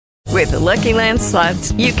With the Lucky Land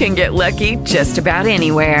Slots, you can get lucky just about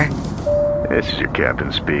anywhere. This is your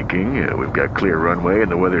captain speaking. We've got clear runway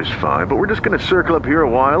and the weather's fine, but we're just going to circle up here a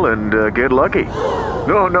while and get lucky.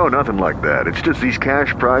 No, nothing like that. It's just these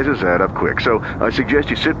cash prizes add up quick. So I suggest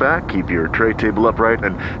you sit back, keep your tray table upright,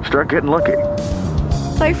 and start getting lucky.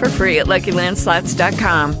 Play for free at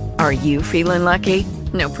LuckyLandSlots.com. Are you feeling lucky?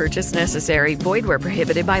 No purchase necessary. Void where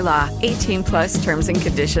prohibited by law. 18 plus terms and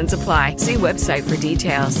conditions apply. See website for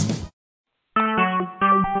details.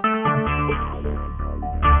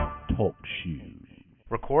 Talk shoes.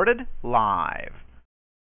 Recorded live.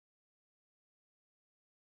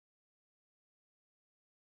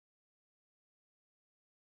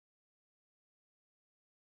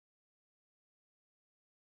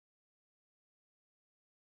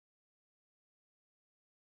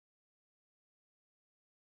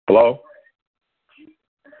 Hello?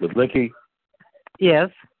 With Linky? Yes.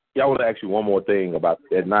 Yeah, I want to ask you one more thing about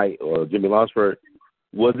that night, Jimmy Lunsford.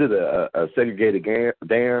 Was it a segregated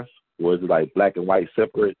dance? Was it like black and white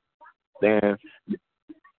separate dance?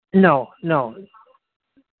 No. So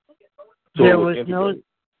There was no.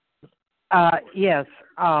 Yes.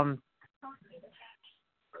 Now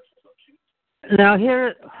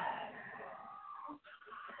here,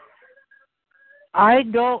 I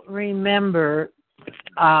don't remember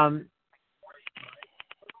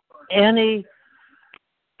any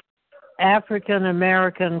African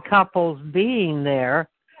American couples being there,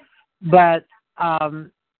 but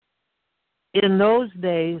in those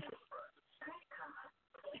days,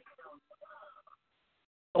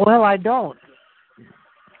 well, I don't,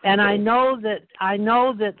 and I know that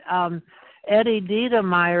Eddie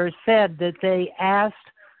Diedemeyer said that they asked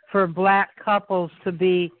for black couples to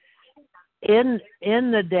be in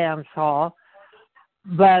the dance hall.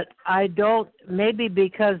 But I don't, maybe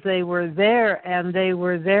because they were there and they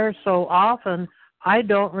were there so often, I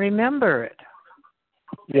don't remember it.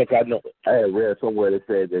 Yes, I know. I had read somewhere that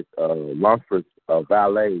said that Lunsford's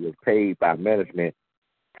valet was paid by management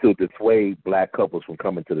to dissuade black couples from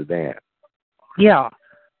coming to the dance. Yeah,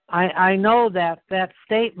 I know that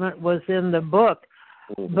statement was in the book,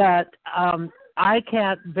 but I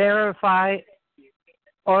can't verify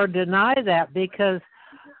or deny that because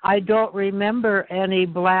I don't remember any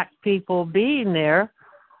black people being there.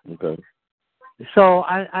 Okay. So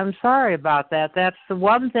I'm sorry about that. That's the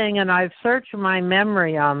one thing, and I've searched my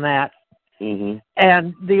memory on that. Mm-hmm.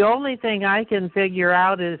 And the only thing I can figure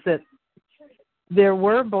out is that there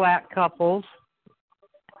were black couples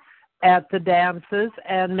at the dances,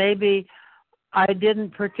 and maybe I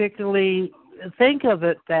didn't particularly think of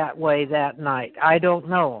it that way that night. I don't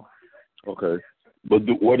know. Okay. But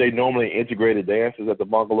were they normally integrated dances at the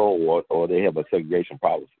bungalow, or they have a segregation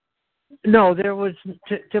policy? No, there was,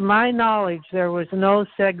 to my knowledge, there was no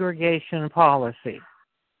segregation policy.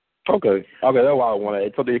 Okay, that's why I wanted.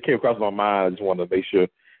 It's something that came across my mind. I just wanted to make sure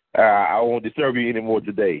I won't disturb you anymore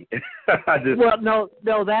today. Well, no,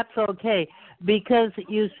 that's okay, because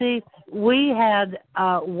you see, we had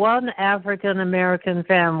one African American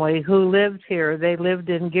family who lived here. They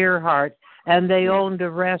lived in Gearhart, and they owned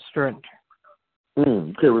a restaurant.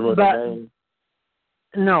 Can't remember the name.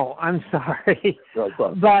 No, I'm sorry. No,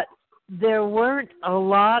 but there weren't a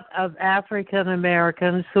lot of African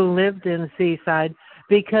Americans who lived in Seaside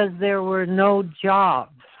because there were no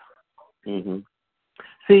jobs. Mm-hmm.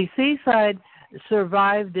 See, Seaside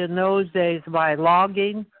survived in those days by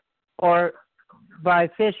logging or by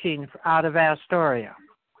fishing out of Astoria.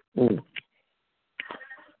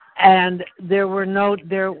 And there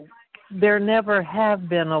never have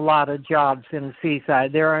been a lot of jobs in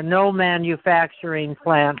Seaside. There are no manufacturing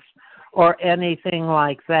plants or anything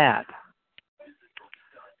like that.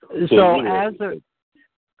 So as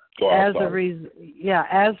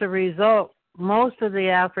a result, most of the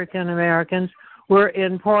African Americans were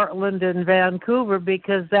in Portland and Vancouver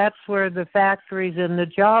because that's where the factories and the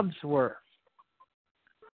jobs were.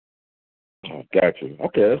 Oh, gotcha.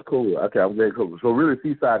 Okay, that's cool. Okay, I'm very cool. So really,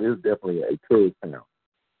 Seaside is definitely a tourist town.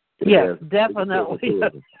 Yes, definitely.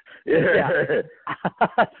 Yeah.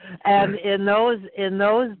 And in those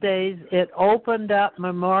days, it opened up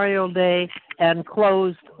Memorial Day and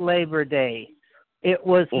closed Labor Day. It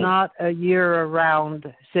was not a year-round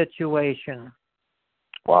situation.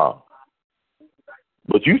 Wow.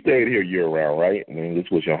 But you stayed here year-round, right? I mean,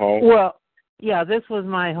 this was your home? Well, yeah, this was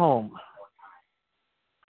my home.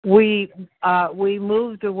 We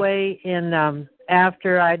moved away in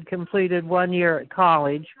after I'd completed 1 year at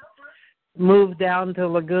college. Moved down to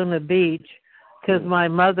Laguna Beach because my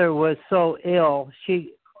mother was so ill.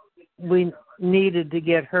 We needed to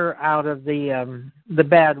get her out of the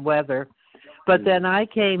bad weather. But then I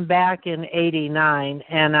came back in '89,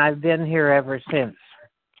 and I've been here ever since.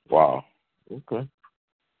 Wow. Okay.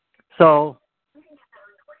 So.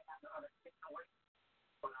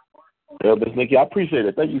 Yeah, Miss Nikki, I appreciate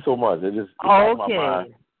it. Thank you so much. It just crossed my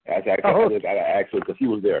mind. I got to ask her because she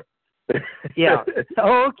was there. Yeah.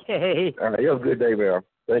 Okay. All right. You have a good day, ma'am.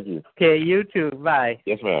 Thank you. Okay. You too. Bye.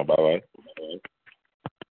 Yes, ma'am. Bye-bye.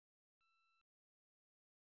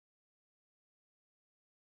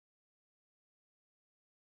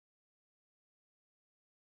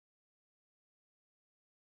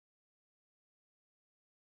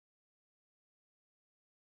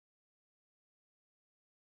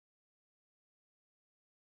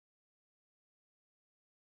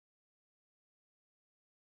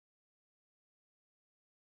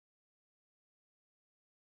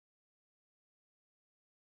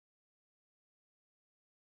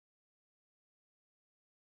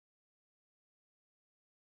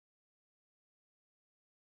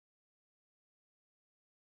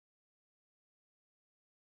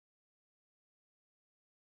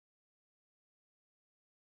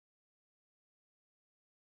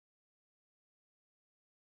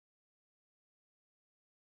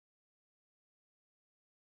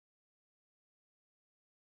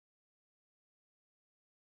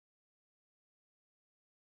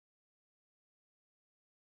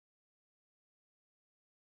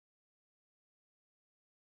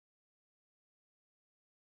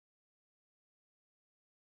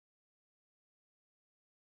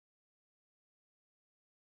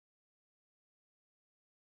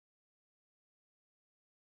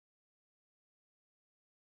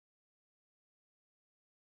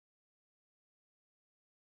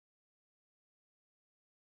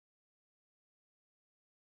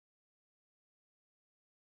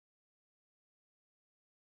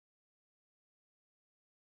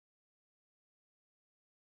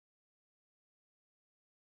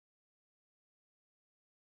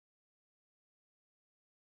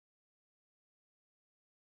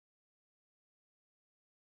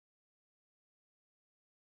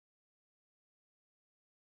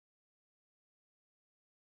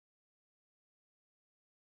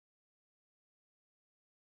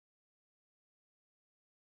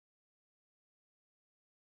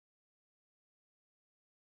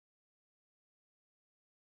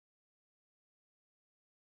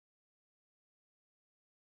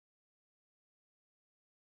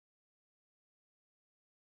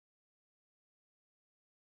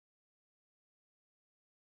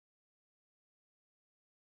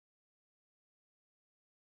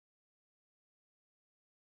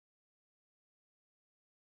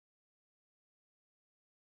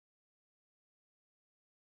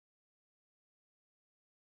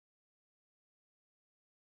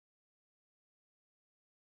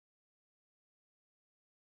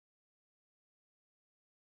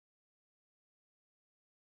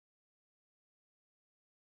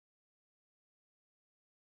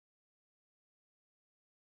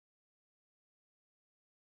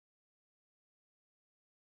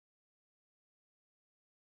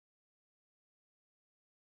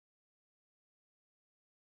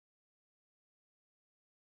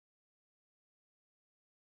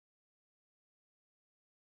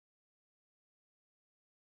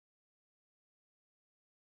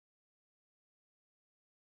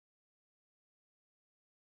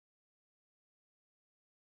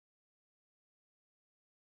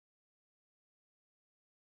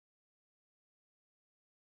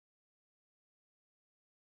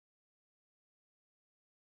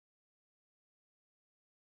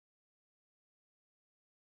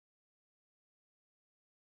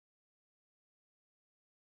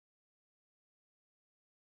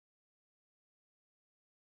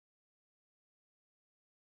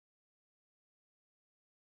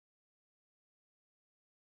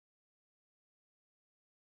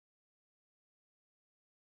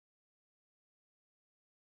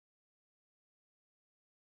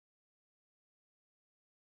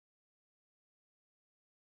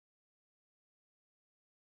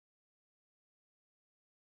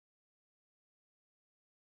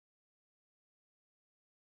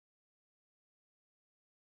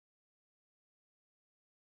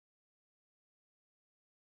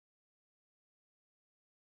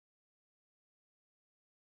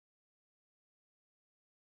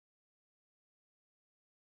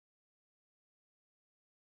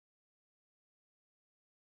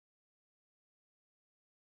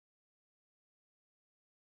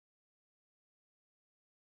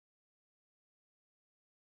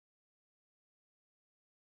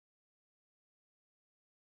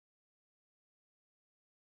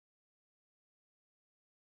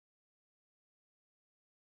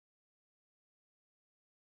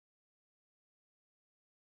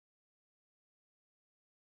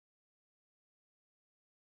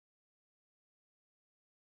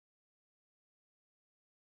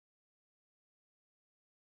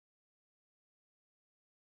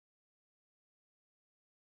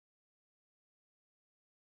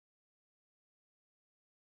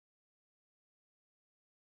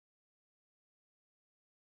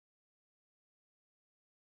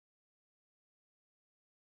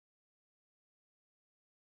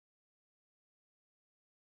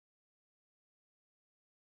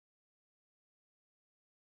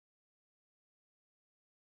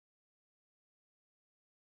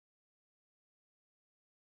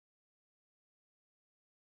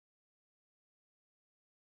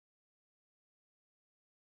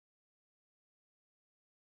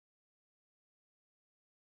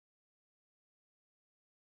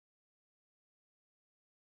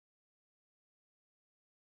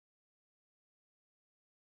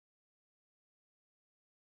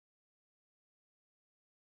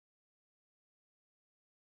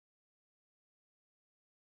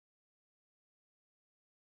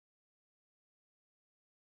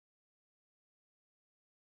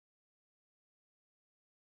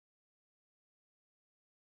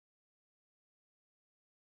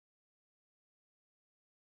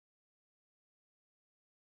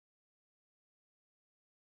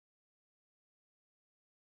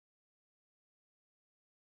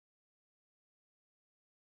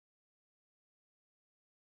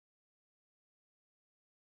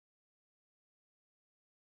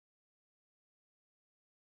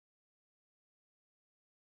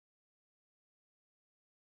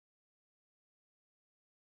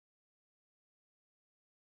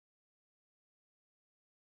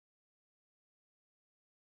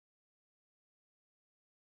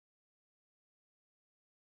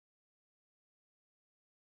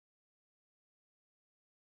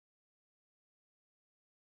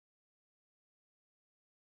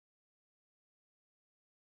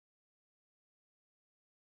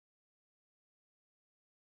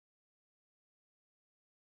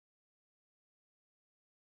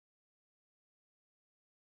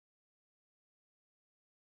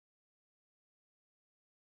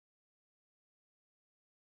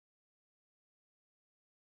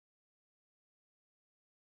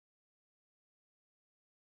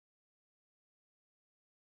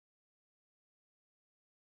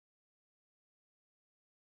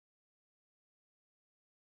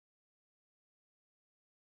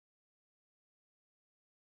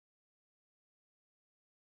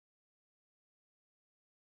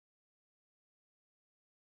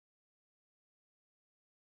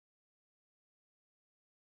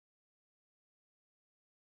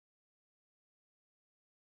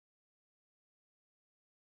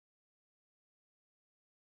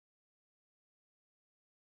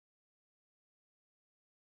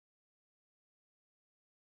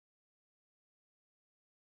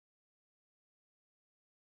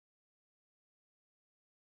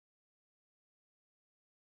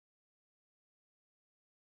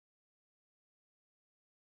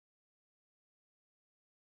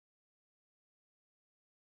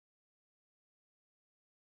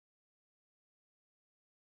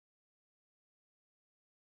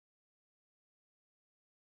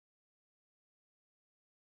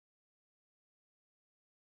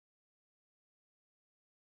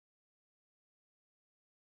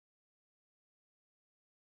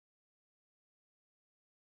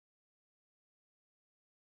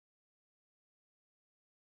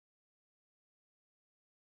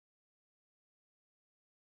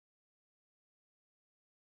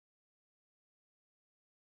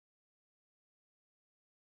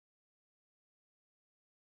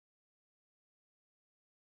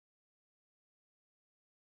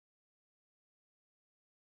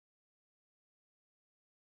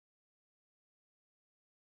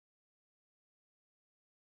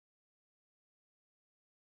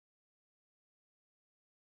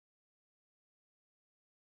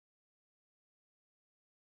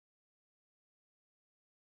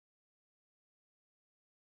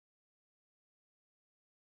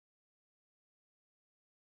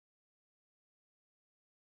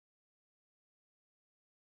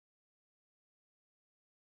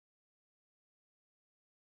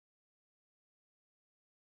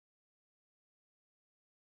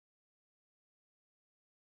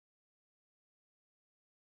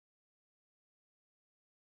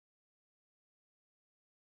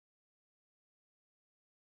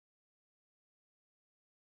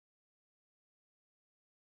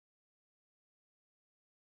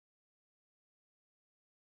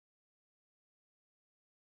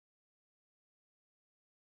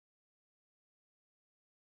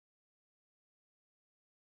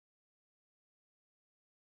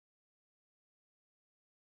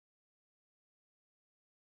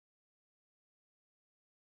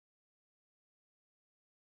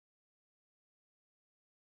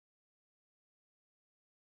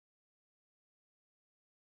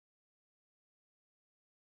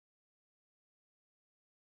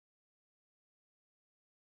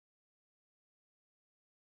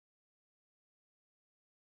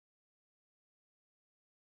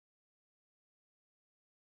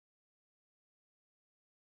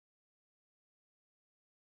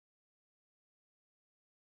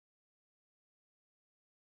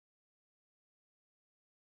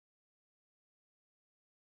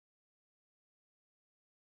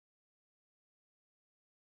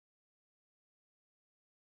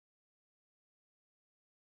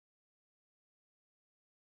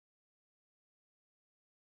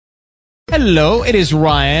 Hello, it is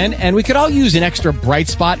Ryan, and we could all use an extra bright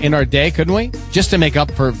spot in our day, couldn't we? Just to make up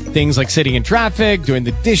for things like sitting in traffic, doing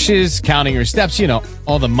the dishes, counting your steps, you know,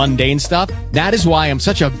 all the mundane stuff. That is why I'm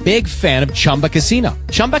such a big fan of Chumba Casino.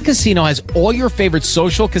 Chumba Casino has all your favorite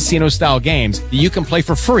social casino-style games that you can play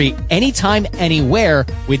for free anytime, anywhere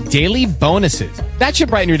with daily bonuses. That should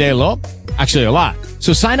brighten your day a little. Actually, a lot.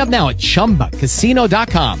 So sign up now at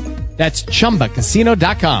ChumbaCasino.com. That's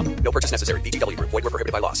ChumbaCasino.com. No purchase necessary. VGW Group. Void where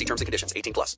prohibited by law. See terms and conditions. 18+.